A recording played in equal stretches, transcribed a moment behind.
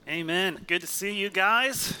Amen. Good to see you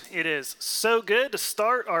guys. It is so good to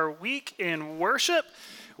start our week in worship.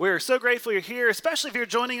 We're so grateful you're here, especially if you're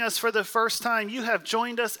joining us for the first time. You have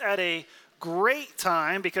joined us at a great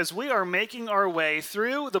time because we are making our way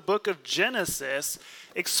through the book of Genesis,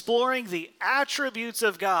 exploring the attributes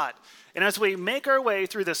of God. And as we make our way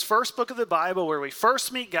through this first book of the Bible where we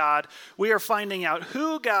first meet God, we are finding out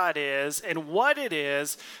who God is and what it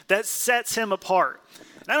is that sets him apart.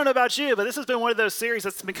 And I don't know about you, but this has been one of those series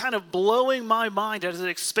that's been kind of blowing my mind as it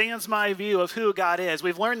expands my view of who God is.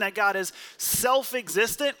 We've learned that God is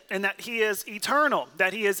self-existent and that he is eternal,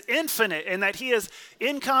 that he is infinite and that he is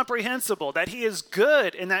incomprehensible, that he is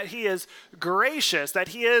good and that he is gracious, that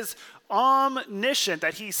he is omniscient,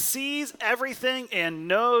 that he sees everything and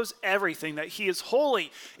knows everything, that he is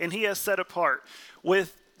holy and he is set apart.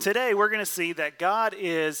 With today, we're going to see that God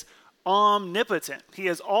is omnipotent. He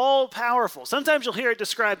is all-powerful. Sometimes you'll hear it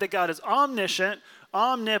described that God is omniscient,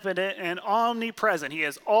 omnipotent, and omnipresent. He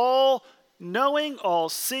is all-knowing,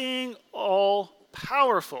 all-seeing,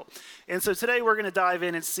 all-powerful. And so today we're going to dive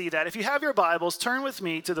in and see that. If you have your Bibles, turn with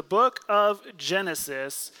me to the book of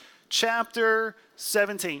Genesis, chapter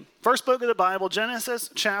 17. First book of the Bible, Genesis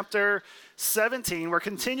chapter 17. We're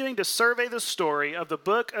continuing to survey the story of the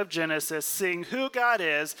book of Genesis, seeing who God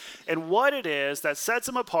is and what it is that sets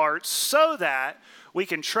him apart so that we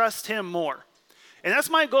can trust him more. And that's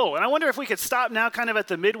my goal. And I wonder if we could stop now kind of at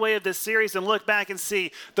the midway of this series and look back and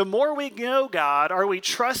see, the more we know God, are we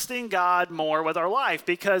trusting God more with our life?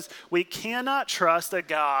 Because we cannot trust a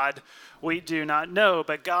God we do not know,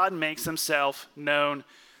 but God makes himself known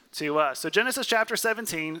to us. So Genesis chapter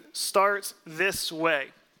 17 starts this way.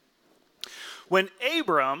 When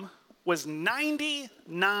Abram was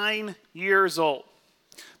 99 years old,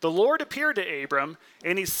 the Lord appeared to Abram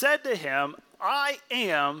and he said to him, I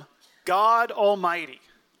am God Almighty.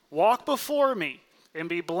 Walk before me and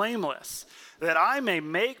be blameless, that I may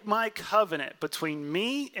make my covenant between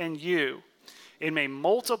me and you and may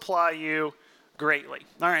multiply you greatly.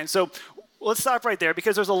 All right, so let's stop right there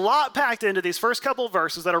because there's a lot packed into these first couple of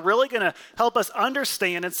verses that are really going to help us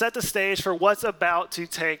understand and set the stage for what's about to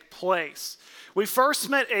take place. We first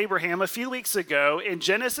met Abraham a few weeks ago in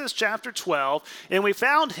Genesis chapter 12, and we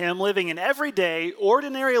found him living an everyday,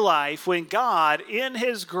 ordinary life when God, in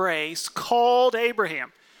his grace, called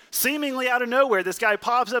Abraham. Seemingly out of nowhere, this guy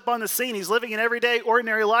pops up on the scene. He's living an everyday,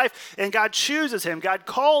 ordinary life, and God chooses him. God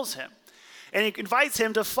calls him. And he invites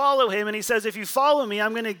him to follow him, and he says, if you follow me,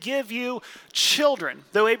 I'm going to give you children.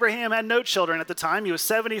 Though Abraham had no children at the time, he was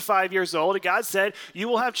 75 years old, and God said, you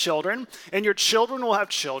will have children, and your children will have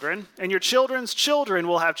children, and your children's children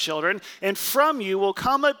will have children, and from you will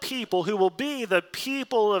come a people who will be the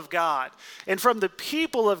people of God. And from the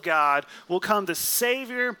people of God will come the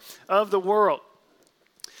Savior of the world.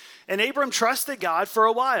 And Abram trusted God for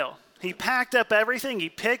a while. He packed up everything, he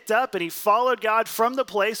picked up, and he followed God from the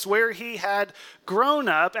place where he had grown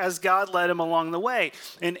up as God led him along the way.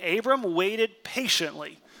 And Abram waited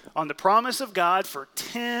patiently on the promise of God for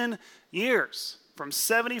 10 years. From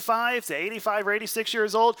 75 to 85 or 86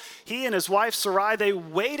 years old, he and his wife Sarai, they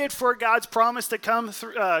waited for God's promise to come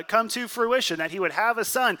to fruition, that he would have a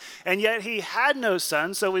son. And yet he had no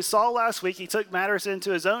son. So we saw last week, he took matters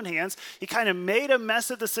into his own hands. He kind of made a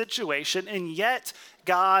mess of the situation, and yet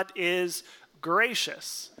God is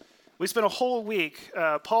gracious. We spent a whole week,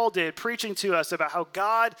 Paul did, preaching to us about how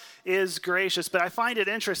God is gracious. But I find it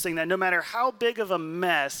interesting that no matter how big of a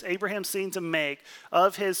mess Abraham seemed to make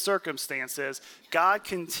of his circumstances, God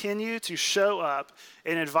continued to show up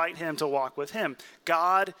and invite him to walk with him.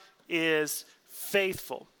 God is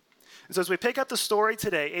faithful. And so as we pick up the story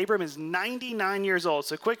today, Abram is 99 years old.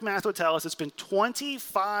 So quick math would tell us it's been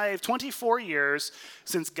 24 years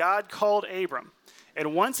since God called Abram.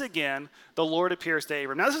 And once again, the Lord appears to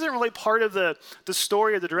Abram. Now, this isn't really part of the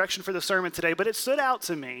story or the direction for the sermon today, but it stood out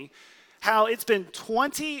to me how it's been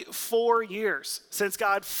 24 years since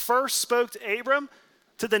God first spoke to Abram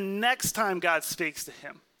to the next time God speaks to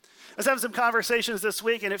him. I was having some conversations this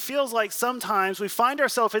week, and it feels like sometimes we find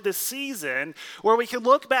ourselves in this season where we can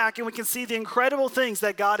look back and we can see the incredible things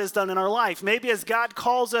that God has done in our life. Maybe as God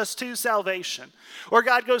calls us to salvation, or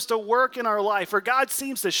God goes to work in our life, or God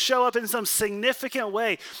seems to show up in some significant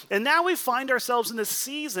way. And now we find ourselves in this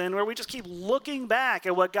season where we just keep looking back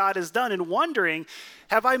at what God has done and wondering,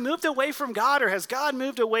 have I moved away from God, or has God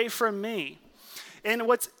moved away from me? And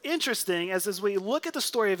what's interesting is as we look at the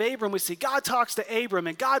story of Abram, we see God talks to Abram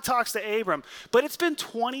and God talks to Abram. But it's been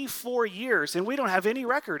 24 years, and we don't have any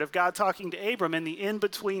record of God talking to Abram in the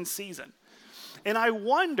in-between season. And I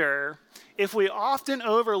wonder if we often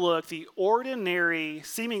overlook the ordinary,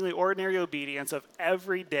 seemingly ordinary obedience of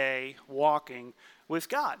every day walking with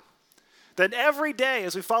God. That every day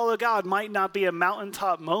as we follow God might not be a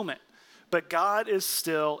mountaintop moment, but God is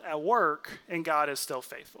still at work and God is still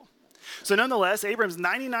faithful. So nonetheless, Abram's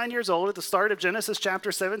 99 years old at the start of Genesis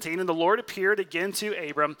chapter 17, and the Lord appeared again to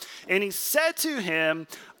Abram, and he said to him,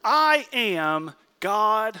 I am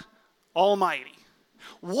God Almighty.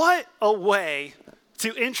 What a way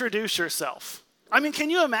to introduce yourself. I mean, can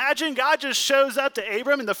you imagine? God just shows up to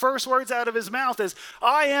Abram and the first words out of his mouth is,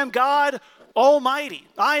 I am God Almighty.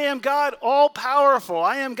 I am God all-powerful.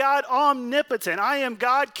 I am God omnipotent. I am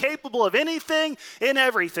God capable of anything and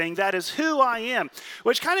everything. That is who I am.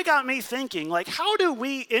 Which kind of got me thinking, like, how do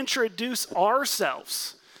we introduce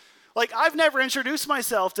ourselves? Like, I've never introduced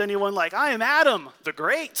myself to anyone like, I am Adam the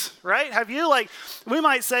Great, right? Have you? Like, we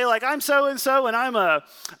might say, like, I'm so-and-so and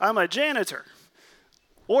I'm a janitor.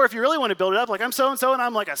 Or if you really want to build it up, like I'm so-and-so and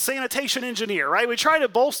I'm like a sanitation engineer, right? We try to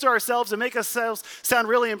bolster ourselves and make ourselves sound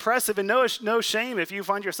really impressive, and no shame if you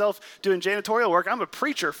find yourself doing janitorial work. I'm a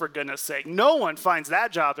preacher, for goodness sake. No one finds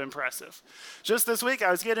that job impressive. Just this week, I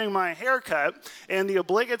was getting my haircut, and the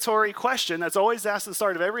obligatory question that's always asked at the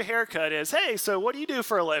start of every haircut is, hey, so what do you do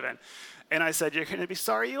for a living? And I said, you're going to be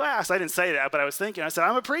sorry you asked. I didn't say that, but I was thinking. I said,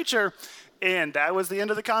 I'm a preacher, and that was the end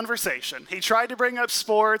of the conversation. He tried to bring up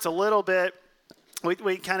sports a little bit.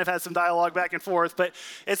 We kind of had some dialogue back and forth, but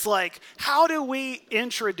it's like, how do we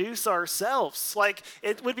introduce ourselves? Like,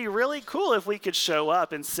 it would be really cool if we could show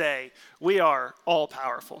up and say, we are all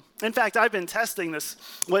powerful. In fact, I've been testing this,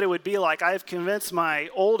 what it would be like. I've convinced my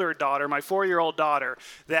older daughter, my 4-year-old daughter,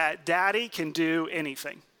 that daddy can do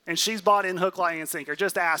anything. And she's bought in hook, line, and sinker.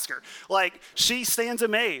 Just ask her. Like, she stands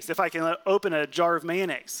amazed if I can open a jar of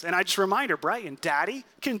mayonnaise. And I just remind her, Brian, daddy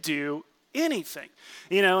can do anything,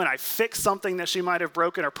 and I fix something that she might have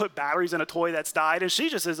broken or put batteries in a toy that's died, and she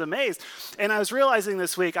just is amazed. And I was realizing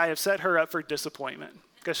this week I have set her up for disappointment,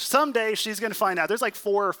 because someday she's going to find out there's like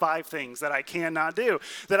 4 or 5 things that I cannot do,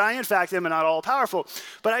 that I in fact am not all powerful.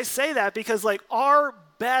 But I say that because like our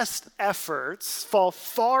best efforts fall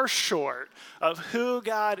far short of who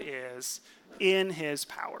God is in his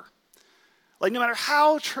power. Like, no matter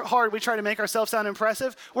how hard we try to make ourselves sound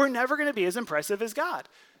impressive, we're never going to be as impressive as God.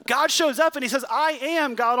 God shows up and he says, I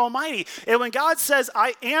am God Almighty. And when God says,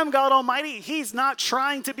 I am God Almighty, he's not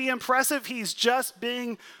trying to be impressive. He's just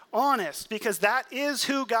being honest, because that is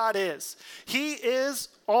who God is. He is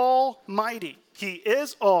almighty. He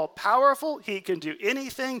is all powerful. He can do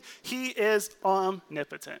anything. He is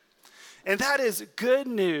omnipotent. And that is good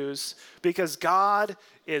news, because God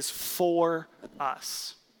is for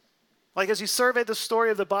us. Like, as you survey the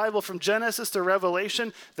story of the Bible from Genesis to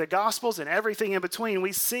Revelation, the Gospels and everything in between,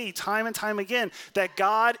 we see time and time again that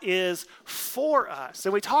God is for us.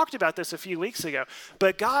 And we talked about this a few weeks ago,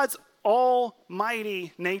 but God's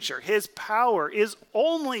almighty nature, his power, is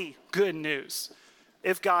only good news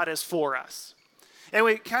if God is for us. And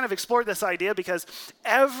we kind of explored this idea because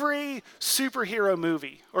every superhero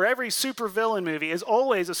movie or every supervillain movie is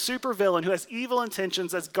always a supervillain who has evil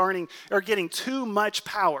intentions that's getting too much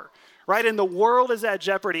power. Right? And the world is at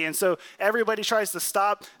jeopardy. And so everybody tries to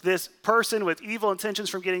stop this person with evil intentions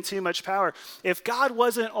from getting too much power. If God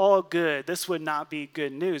wasn't all good, this would not be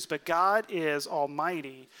good news. But God is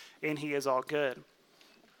almighty and he is all good.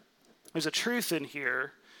 There's a truth in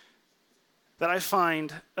here that I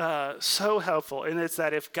find so helpful. And it's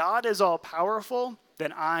that if God is all powerful,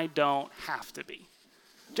 then I don't have to be.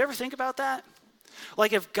 Do you ever think about that?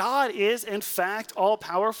 Like, if God is in fact all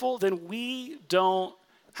powerful, then we don't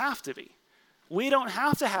have to be. We don't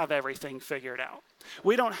have to have everything figured out.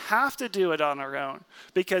 We don't have to do it on our own,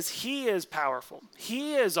 because he is powerful.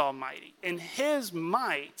 He is almighty, and his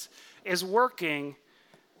might is working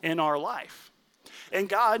in our life. And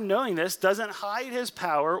God, knowing this, doesn't hide his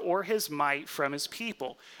power or his might from his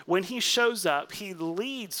people. When he shows up, he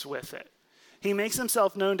leads with it. He makes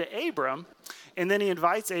himself known to Abram, and then he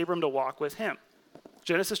invites Abram to walk with him.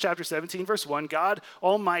 Genesis chapter 17, verse 1, God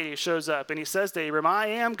Almighty shows up, and he says to Abram, I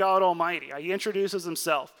am God Almighty. He introduces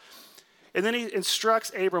himself. And then he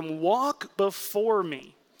instructs Abram, walk before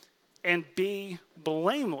me and be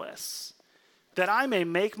blameless, that I may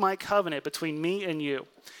make my covenant between me and you,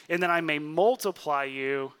 and that I may multiply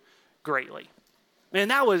you greatly. And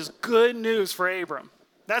that was good news for Abram.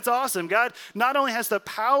 That's awesome. God not only has the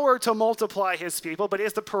power to multiply his people, but he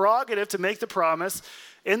has the prerogative to make the promise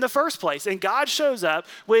in the first place. And God shows up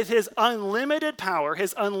with his unlimited power,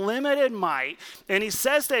 his unlimited might, and he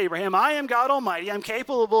says to Abraham, I am God Almighty. I'm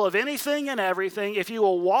capable of anything and everything. If you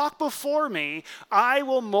will walk before me, I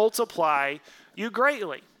will multiply you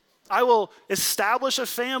greatly. I will establish a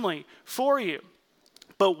family for you.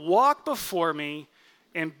 But walk before me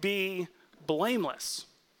and be blameless.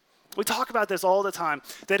 We talk about this all the time,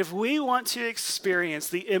 that if we want to experience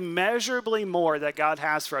the immeasurably more that God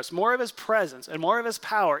has for us, more of his presence and more of his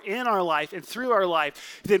power in our life and through our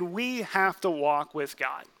life, then we have to walk with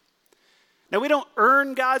God. Now, we don't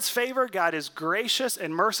earn God's favor. God is gracious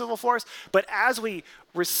and merciful for us. But as we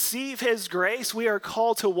receive his grace, we are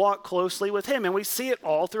called to walk closely with him. And we see it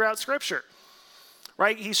all throughout Scripture,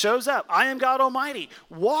 right? He shows up. I am God Almighty.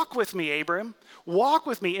 Walk with me, Abram. Walk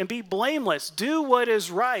with me and be blameless. Do what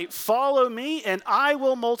is right. Follow me, and I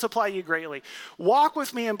will multiply you greatly. Walk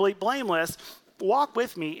with me and be blameless. Walk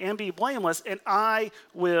with me and be blameless, and I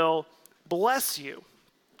will bless you.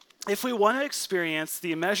 If we want to experience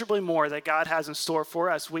the immeasurably more that God has in store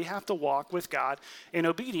for us, we have to walk with God in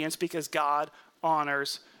obedience because God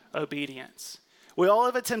honors obedience. We all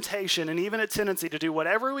have a temptation and even a tendency to do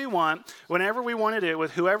whatever we want, whenever we want to do it,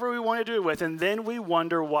 with whoever we want to do it with, and then we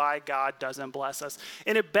wonder why God doesn't bless us.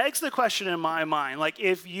 And it begs the question in my mind, like,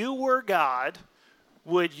 if you were God,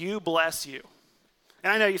 would you bless you?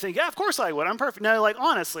 And I know you think, yeah, of course I would. I'm perfect. No, like,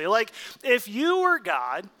 honestly, like, if you were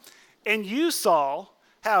God and you saw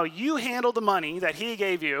how you handled the money that he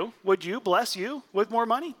gave you, would you bless you with more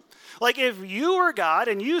money? Like, if you were God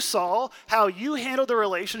and you saw how you handled the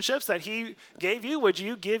relationships that he gave you, would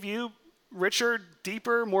you give you richer,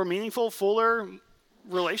 deeper, more meaningful, fuller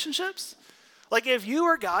relationships? Like, if you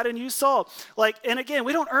were God and you saw, like, and again,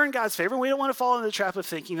 we don't earn God's favor. We don't want to fall into the trap of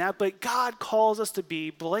thinking that, but God calls us to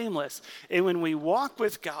be blameless. And when we walk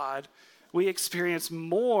with God, we experience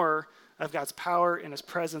more of God's power and his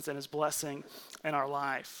presence and his blessing in our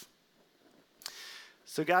life.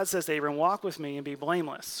 So God says to Abram, walk with me and be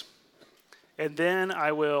blameless, and then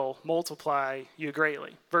I will multiply you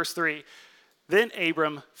greatly. Verse 3, then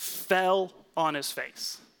Abram fell on his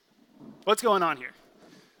face. What's going on here?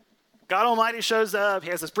 God Almighty shows up. He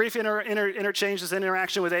has this brief interchange, this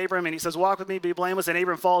interaction with Abram, and he says, walk with me, be blameless, and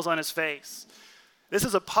Abram falls on his face. This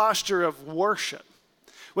is a posture of worship.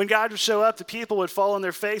 When God would show up, the people would fall on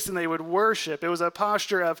their face and they would worship. It was a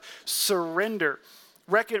posture of surrender,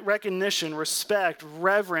 recognition, respect,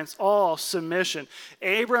 reverence, awe, submission.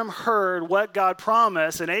 Abram heard what God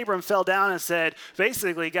promised, and Abram fell down and said,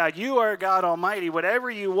 basically, God, you are God Almighty. Whatever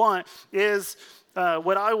you want is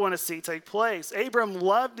what I want to see take place. Abram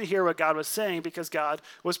loved to hear what God was saying because God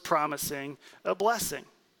was promising a blessing.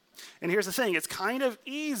 And here's the thing. It's kind of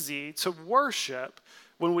easy to worship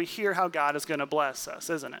when we hear how God is going to bless us,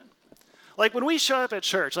 isn't it? Like when we show up at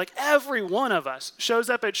church, like every one of us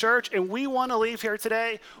shows up at church and we want to leave here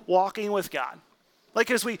today walking with God. Like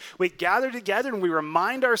as we gather together and we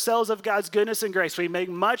remind ourselves of God's goodness and grace. We make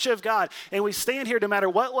much of God and we stand here no matter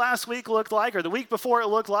what last week looked like or the week before it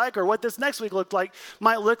looked like or what this next week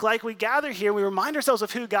might look like. We gather here, we remind ourselves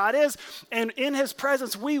of who God is, and in his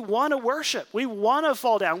presence we want to worship. We want to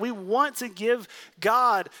fall down. We want to give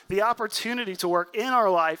God the opportunity to work in our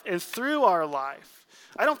life and through our life.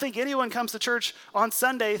 I don't think anyone comes to church on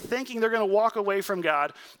Sunday thinking they're going to walk away from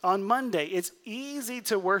God on Monday. It's easy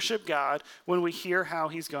to worship God when we hear how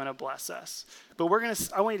he's going to bless us. But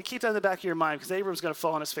I want you to keep that in the back of your mind because Abram's going to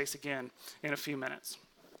fall on his face again in a few minutes.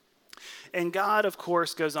 And God, of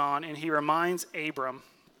course, goes on and he reminds Abram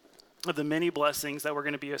of the many blessings that were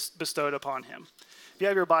going to be bestowed upon him. If you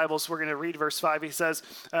have your Bibles, we're going to read verse 5. He says,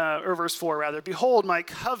 or verse 4 rather, behold, my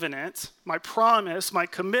covenant, my promise, my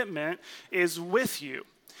commitment is with you,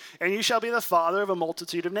 and you shall be the father of a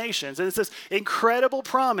multitude of nations. And it's this incredible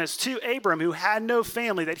promise to Abram, who had no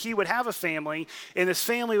family, that he would have a family, and this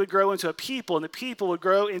family would grow into a people, and the people would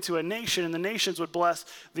grow into a nation, and the nations would bless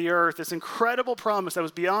the earth. This incredible promise that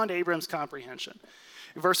was beyond Abram's comprehension.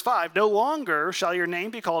 Verse 5, no longer shall your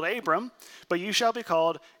name be called Abram, but you shall be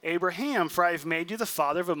called Abraham, for I have made you the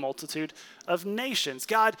father of a multitude of nations.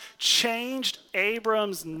 God changed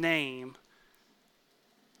Abram's name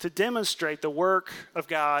to demonstrate the work of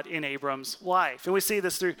God in Abram's life. And we see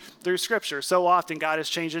this through Scripture. So often God has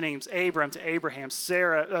changed the names, Abram to Abraham,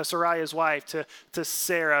 Sarai's wife to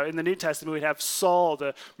Sarah. In the New Testament, we'd have Saul,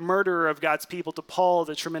 the murderer of God's people, to Paul,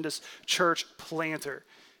 the tremendous church planter.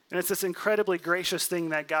 And it's this incredibly gracious thing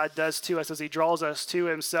that God does to us as he draws us to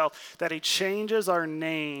himself, that he changes our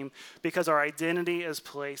name because our identity is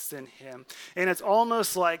placed in him. And it's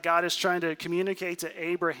almost like God is trying to communicate to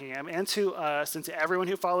Abraham and to us and to everyone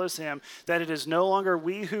who follows him that it is no longer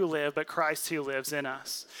we who live, but Christ who lives in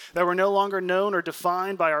us. That we're no longer known or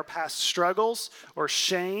defined by our past struggles or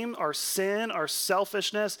shame or sin or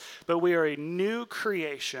selfishness, but we are a new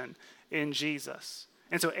creation in Jesus.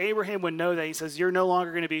 And so Abraham would know that. He says, you're no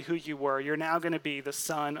longer going to be who you were. You're now going to be the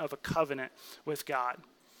son of a covenant with God.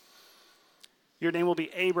 Your name will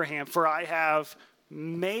be Abraham, for I have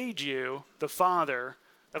made you the father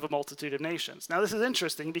of a multitude of nations. Now, this is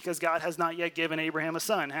interesting because God has not yet given Abraham a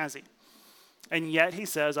son, has he? And yet he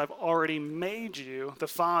says, I've already made you the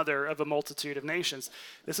father of a multitude of nations.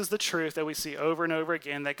 This is the truth that we see over and over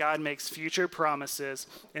again, that God makes future promises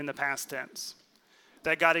in the past tense.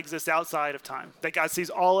 That God exists outside of time. That God sees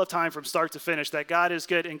all of time from start to finish. That God is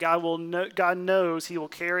good and God knows he will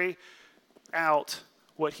carry out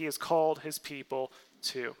what he has called his people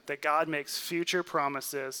to. That God makes future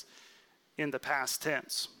promises in the past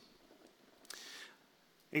tense.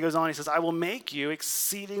 He goes on, he says, I will make you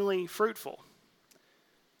exceedingly fruitful,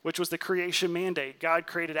 which was the creation mandate. God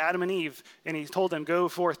created Adam and Eve, and he told them, go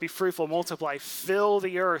forth, be fruitful, multiply, fill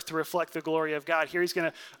the earth to reflect the glory of God. Here he's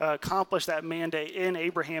going to accomplish that mandate in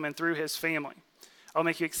Abraham and through his family. I'll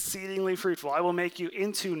make you exceedingly fruitful. I will make you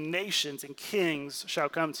into nations, and kings shall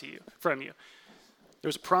come to you from you.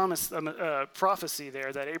 There's a prophecy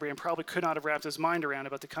there that Abraham probably could not have wrapped his mind around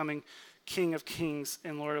about the coming King of kings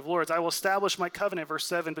and Lord of lords. I will establish my covenant, verse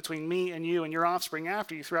 7, between me and you and your offspring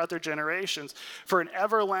after you throughout their generations for an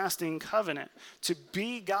everlasting covenant to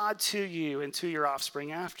be God to you and to your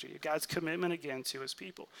offspring after you. God's commitment again to his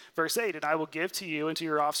people. Verse 8, and I will give to you and to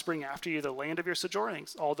your offspring after you the land of your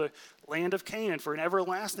sojournings, all the land of Canaan for an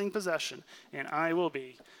everlasting possession, and I will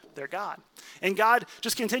be their God. And God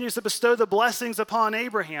just continues to bestow the blessings upon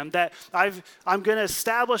Abraham that I'm going to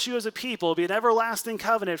establish you as a people, be an everlasting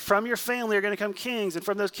covenant. From your family are going to come kings, and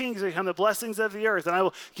from those kings are going to come the blessings of the earth. And I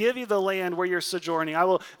will give you the land where you're sojourning. I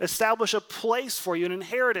will establish a place for you, an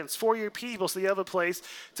inheritance for your people, so you have a place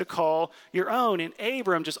to call your own. And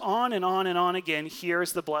Abram, just on and on and on again,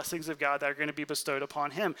 hears the blessings of God that are going to be bestowed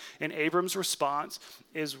upon him. And Abram's response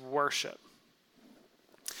is worship.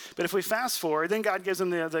 But if we fast forward, then God gives him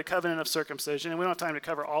the covenant of circumcision, and we don't have time to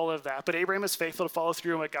cover all of that, but Abraham is faithful to follow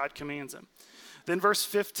through on what God commands him. Then verse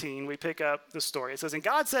 15, we pick up the story. It says, and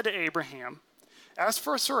God said to Abraham, as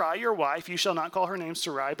for Sarai, your wife, you shall not call her name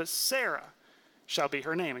Sarai, but Sarah shall be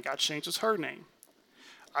her name. And God changes her name.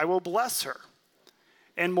 I will bless her.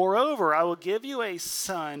 And moreover, I will give you a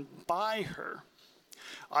son by her.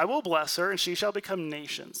 I will bless her, and she shall become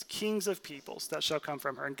nations, kings of peoples that shall come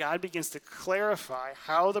from her. And God begins to clarify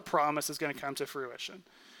how the promise is going to come to fruition.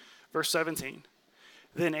 Verse 17,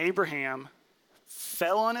 then Abraham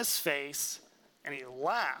fell on his face, and he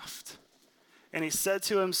laughed. And he said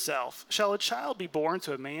to himself, shall a child be born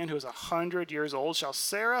to a man who is 100 years old? Shall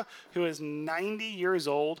Sarah, who is 90 years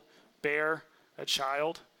old, bear a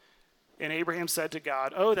child? And Abraham said to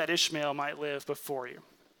God, oh, that Ishmael might live before you.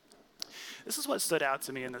 This is what stood out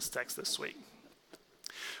to me in this text this week.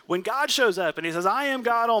 When God shows up and he says, I am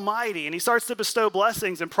God Almighty, and he starts to bestow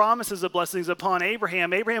blessings and promises of blessings upon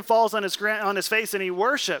Abraham, Abraham falls on his face and he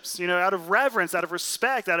worships, out of reverence, out of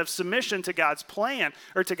respect, out of submission to God's plan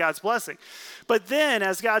or to God's blessing. But then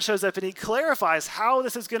as God shows up and he clarifies how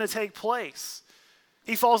this is going to take place,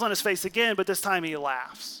 he falls on his face again, but this time he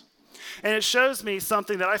laughs. And it shows me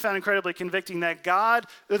something that I found incredibly convicting, that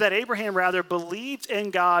Abraham believed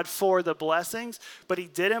in God for the blessings, but he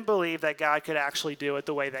didn't believe that God could actually do it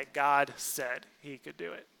the way that God said he could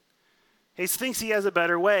do it. He thinks he has a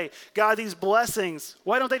better way. God, these blessings,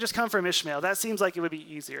 why don't they just come from Ishmael? That seems like it would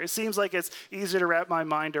be easier. It seems like it's easier to wrap my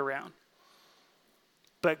mind around.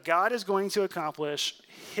 But God is going to accomplish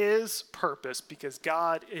his purpose because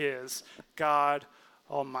God is God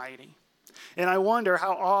Almighty. And I wonder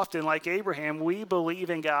how often, like Abraham, we believe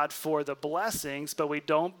in God for the blessings, but we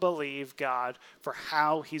don't believe God for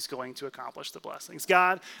how he's going to accomplish the blessings.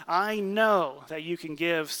 God, I know that you can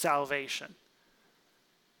give salvation,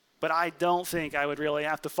 but I don't think I would really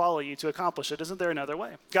have to follow you to accomplish it. Isn't there another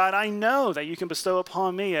way? God, I know that you can bestow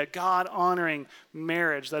upon me a God-honoring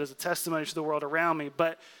marriage that is a testimony to the world around me,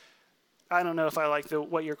 but I don't know if I like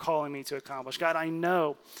what you're calling me to accomplish. God, I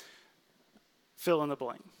know, fill in the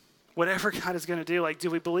blank. Whatever God is going to do, do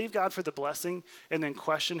we believe God for the blessing and then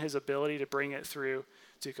question his ability to bring it through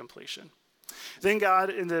to completion? Then God,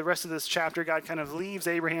 in the rest of this chapter, God kind of leaves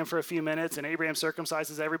Abraham for a few minutes, and Abraham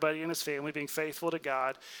circumcises everybody in his family, being faithful to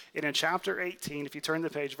God. And in chapter 18, if you turn the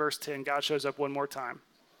page, verse 10, God shows up one more time.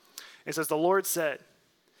 It says, the Lord said,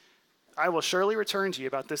 I will surely return to you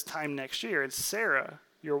about this time next year, and Sarah,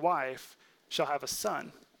 your wife, shall have a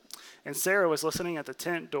son. And Sarah was listening at the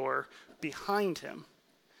tent door behind him.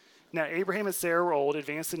 Now, Abraham and Sarah were old,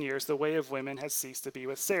 advanced in years. The way of women has ceased to be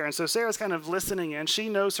with Sarah. And so Sarah's kind of listening in. She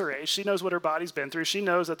knows her age. She knows what her body's been through. She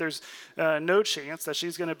knows that there's no chance that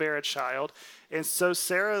she's going to bear a child. And so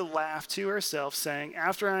Sarah laughed to herself, saying,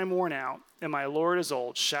 after I am worn out and my Lord is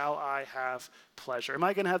old, shall I have pleasure? Am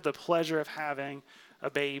I going to have the pleasure of having a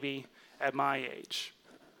baby at my age?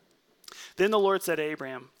 Then the Lord said to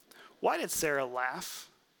Abraham, why did Sarah laugh?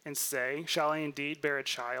 and say, shall I indeed bear a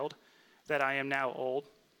child, that I am now old?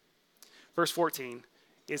 Verse 14,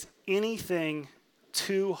 is anything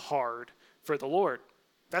too hard for the Lord?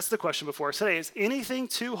 That's the question before us today. Is anything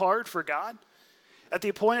too hard for God? At the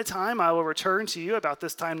appointed time, I will return to you about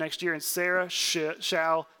this time next year, and Sarah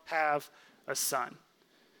shall have a son.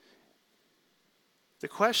 The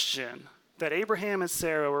question that Abraham and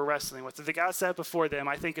Sarah were wrestling with, that God set before them,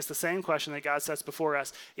 I think is the same question that God sets before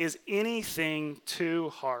us. Is anything too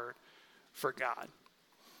hard for God?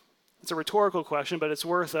 It's a rhetorical question, but it's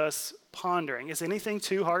worth us pondering. Is anything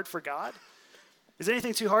too hard for God? Is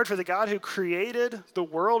anything too hard for the God who created the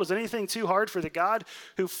world? Is anything too hard for the God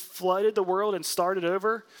who flooded the world and started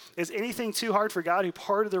over? Is anything too hard for God who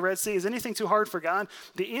parted the Red Sea? Is anything too hard for God?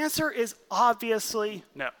 The answer is obviously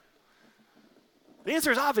no. The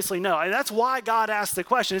answer is obviously no. And that's why God asked the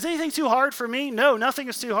question. Is anything too hard for me? No, nothing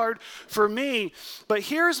is too hard for me. But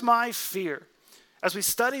here's my fear. As we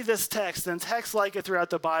study this text and texts like it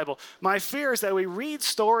throughout the Bible, my fear is that we read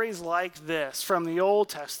stories like this from the Old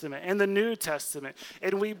Testament and the New Testament,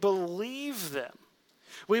 and we believe them.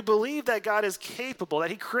 We believe that God is capable,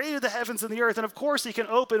 that he created the heavens and the earth, and of course he can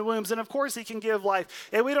open wombs, and of course he can give life.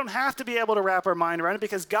 And we don't have to be able to wrap our mind around it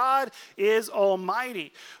because God is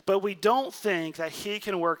almighty. But we don't think that he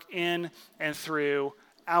can work in and through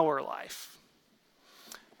our life.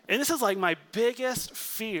 And this is like my biggest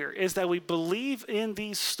fear, is that we believe in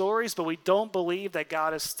these stories, but we don't believe that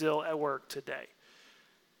God is still at work today.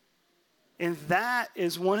 And that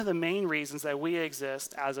is one of the main reasons that we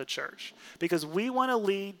exist as a church, because we want to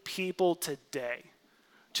lead people today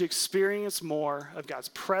to experience more of God's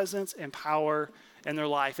presence and power in their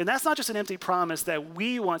life. And that's not just an empty promise that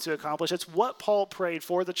we want to accomplish. It's what Paul prayed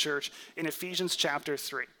for the church in Ephesians chapter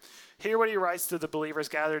 3. Hear what he writes to the believers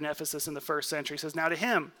gathered in Ephesus in the first century. He says, now to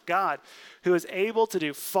him, God, who is able to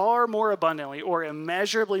do far more abundantly or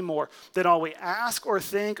immeasurably more than all we ask or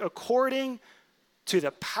think, according to the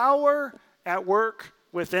power at work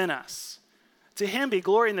within us. To him be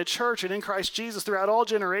glory in the church and in Christ Jesus throughout all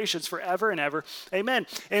generations, forever and ever. Amen.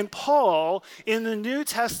 And Paul, in the New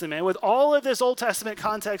Testament, with all of this Old Testament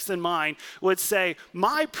context in mind, would say,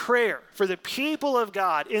 my prayer for the people of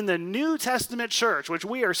God in the New Testament church, which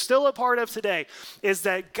we are still a part of today, is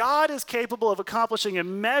that God is capable of accomplishing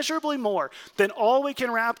immeasurably more than all we can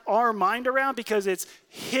wrap our mind around, because it's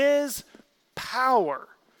his power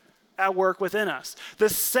at work within us. The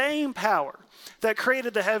same power that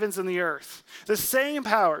created the heavens and the earth. The same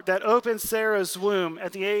power that opened Sarah's womb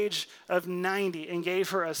at the age of 90 and gave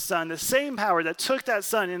her a son. The same power that took that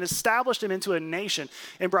son and established him into a nation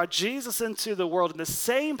and brought Jesus into the world. And the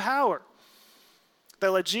same power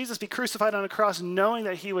that let Jesus be crucified on a cross, knowing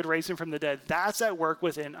that he would raise him from the dead. That's at work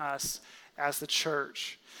within us as the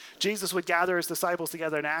church. Jesus would gather his disciples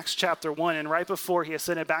together in Acts chapter 1, and right before he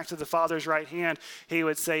ascended back to the Father's right hand, he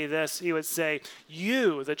would say this. He would say,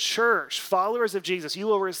 you, the church, followers of Jesus, you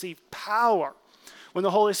will receive power when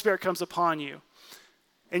the Holy Spirit comes upon you.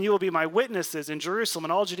 And you will be my witnesses in Jerusalem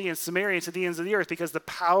and all Judea and Samaria and to the ends of the earth, because the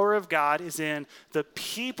power of God is in the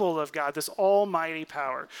people of God, this almighty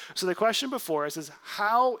power. So the question before us is,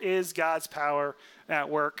 how is God's power at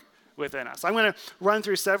work within us? I'm going to run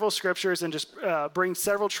through several scriptures and just bring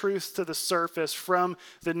several truths to the surface from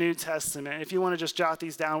the New Testament. If you want to just jot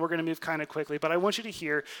these down, we're going to move kind of quickly, but I want you to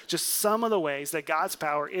hear just some of the ways that God's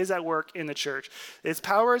power is at work in the church. Its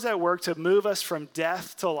power is at work to move us from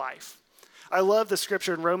death to life. I love the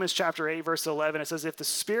scripture in Romans chapter 8, verse 11. It says, if the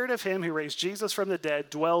spirit of him who raised Jesus from the dead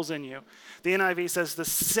dwells in you. The NIV says, the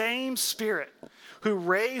same spirit who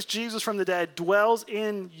raised Jesus from the dead dwells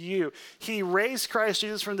in you. He raised Christ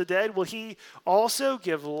Jesus from the dead. Will he also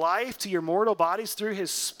give life to your mortal bodies through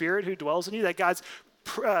his spirit who dwells in you? That God's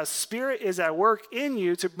spirit is at work in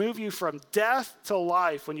you to move you from death to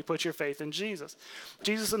life when you put your faith in Jesus.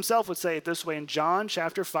 Jesus himself would say it this way in John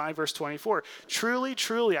chapter 5, verse 24. Truly,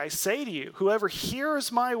 truly, I say to you, whoever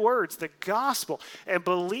hears my words, the gospel, and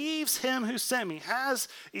believes him who sent me has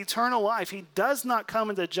eternal life. He does not come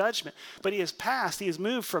into judgment, but he has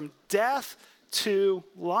moved from death to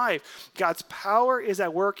life. God's power is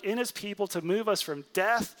at work in his people to move us from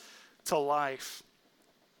death to life.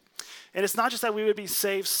 And it's not just that we would be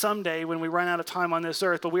saved someday when we run out of time on this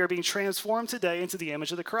earth, but we are being transformed today into the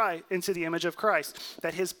image of Christ,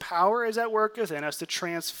 that his power is at work within us to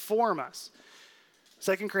transform us.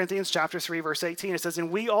 2 Corinthians chapter 3, verse 18, it says,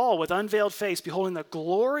 and we all with unveiled face, beholding the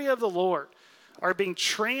glory of the Lord, are being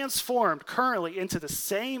transformed currently into the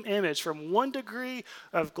same image from one degree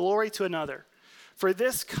of glory to another. For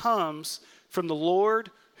this comes from the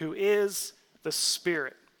Lord who is the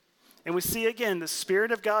Spirit. And we see again the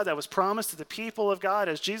Spirit of God that was promised to the people of God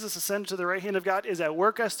as Jesus ascended to the right hand of God is at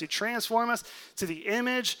work us to transform us to the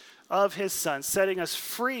image of his Son, setting us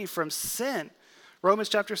free from sin. Romans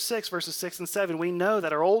chapter 6, verses 6 and 7, we know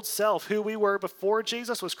that our old self, who we were before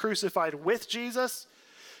Jesus, was crucified with Jesus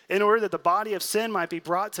in order that the body of sin might be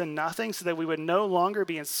brought to nothing so that we would no longer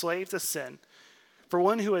be enslaved to sin. For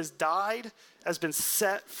one who has died has been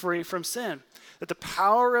set free from sin. That the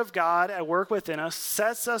power of God at work within us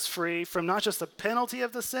sets us free from not just the penalty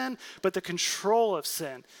of the sin, but the control of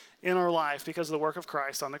sin in our life because of the work of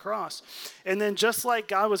Christ on the cross. And then just like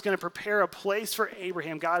God was going to prepare a place for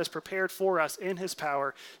Abraham, God has prepared for us in his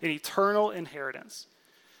power an eternal inheritance.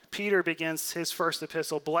 Peter begins his first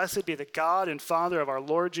epistle, "Blessed be the God and Father of our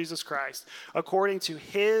Lord Jesus Christ. According to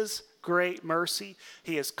his great mercy,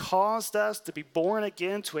 he has caused us to be born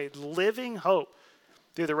again to a living hope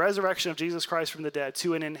through the resurrection of Jesus Christ from the dead,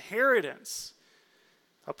 to an inheritance,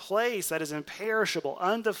 a place that is imperishable,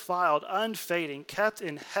 undefiled, unfading, kept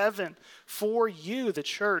in heaven for you, the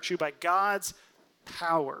church, who by God's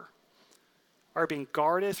power are being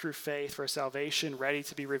guarded through faith for salvation ready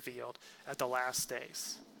to be revealed at the last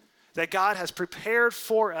days." That God has prepared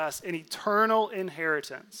for us an eternal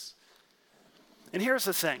inheritance. And here's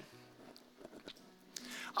the thing.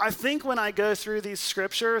 I think when I go through these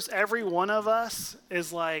scriptures, every one of us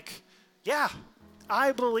is like, yeah,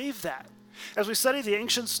 I believe that. As we study the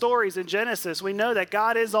ancient stories in Genesis, we know that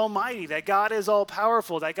God is almighty, that God is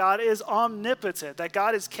all-powerful, that God is omnipotent, that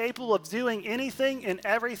God is capable of doing anything and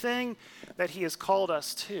everything that he has called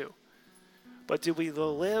us to. But do we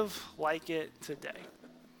live like it today?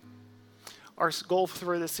 Our goal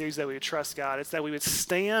through this series is that we would trust God. It's that we would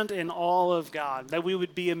stand in awe of God, that we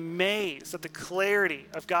would be amazed at the clarity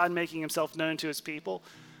of God making himself known to his people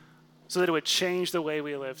so that it would change the way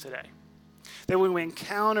we live today. That when we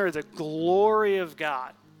encounter the glory of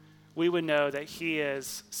God, we would know that he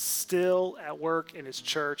is still at work in his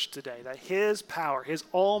church today, that his power, his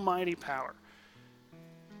almighty power,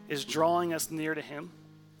 is drawing us near to him,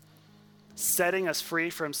 setting us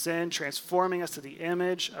free from sin, transforming us to the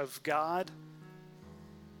image of God,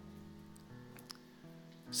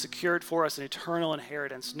 secured for us an eternal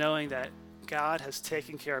inheritance, knowing that God has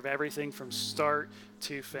taken care of everything from start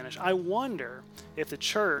to finish. I wonder if the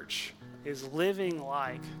church is living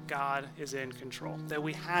like God is in control, that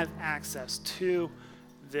we have access to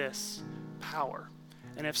this power.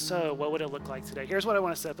 And if so, what would it look like today? Here's what I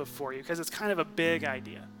want to set before you, because it's kind of a big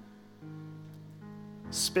idea.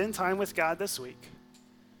 Spend time with God this week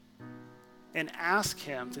and ask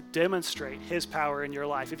him to demonstrate his power in your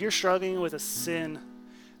life. If you're struggling with a sin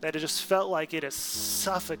that it just felt like it is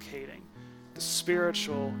suffocating the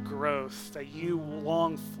spiritual growth that you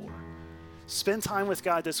long for, spend time with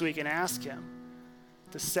God this week and ask him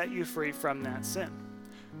to set you free from that sin.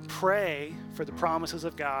 Pray for the promises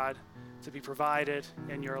of God to be provided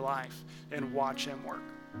in your life and watch him work.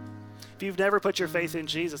 If you've never put your faith in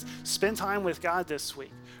Jesus, spend time with God this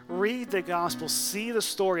week. Read the gospel, see the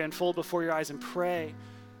story unfold before your eyes, and pray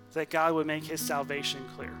that God would make his salvation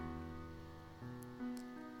clear.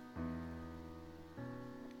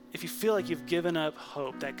 If you feel like you've given up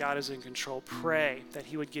hope that God is in control, pray that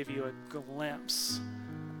he would give you a glimpse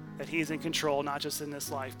that he is in control, not just in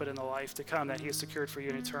this life, but in the life to come, that he has secured for you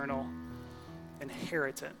an eternal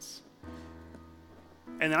inheritance.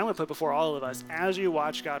 And then I'm going to put before all of us, as you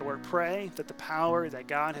watch God work, pray that the power that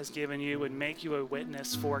God has given you would make you a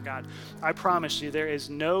witness for God. I promise you, there is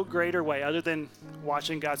no greater way other than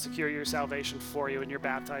watching God secure your salvation for you and you're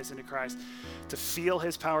baptized into Christ to feel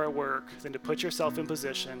his power at work than to put yourself in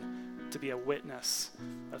position to be a witness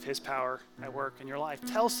of his power at work in your life.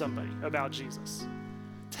 Tell somebody about Jesus.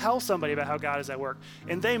 Tell somebody about how God is at work.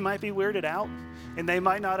 And they might be weirded out and they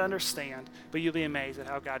might not understand, but you'll be amazed at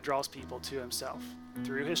how God draws people to himself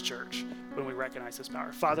through his church when we recognize his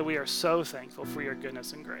power. Father, we are so thankful for your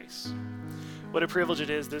goodness and grace. What a privilege it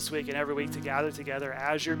is this week and every week to gather together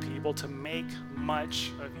as your people to make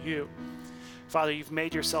much of you. Father, you've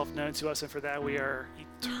made yourself known to us, and for that we are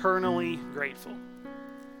eternally grateful.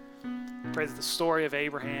 Pray that the story of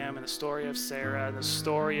Abraham and the story of Sarah and the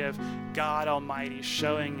story of God Almighty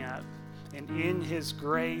showing up and in his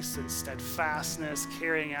grace and steadfastness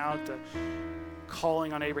carrying out the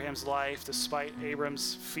calling on Abraham's life despite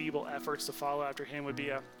Abram's feeble efforts to follow after him would be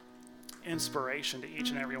an inspiration to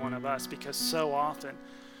each and every one of us, because so often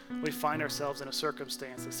we find ourselves in a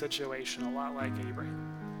circumstance, a situation a lot like Abraham.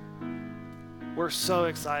 We're so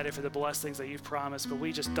excited for the blessings that you've promised, but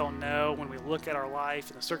we just don't know when we look at our life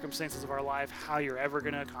and the circumstances of our life how you're ever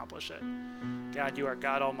going to accomplish it. God, you are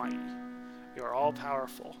God Almighty. You are all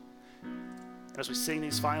powerful. As we sing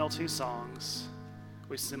these final two songs,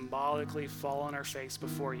 we symbolically fall on our face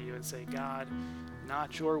before you and say, God,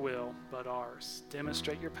 not your will, but ours.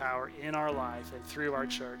 Demonstrate your power in our life and through our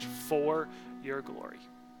church for your glory.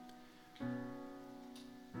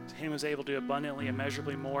 To him who is able to do abundantly,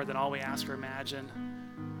 immeasurably more than all we ask or imagine,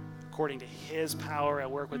 according to his power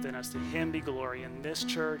at work within us, to him be glory in this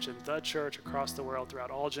church and the church across the world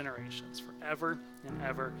throughout all generations, forever and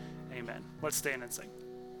ever. Amen. Let's stand and sing.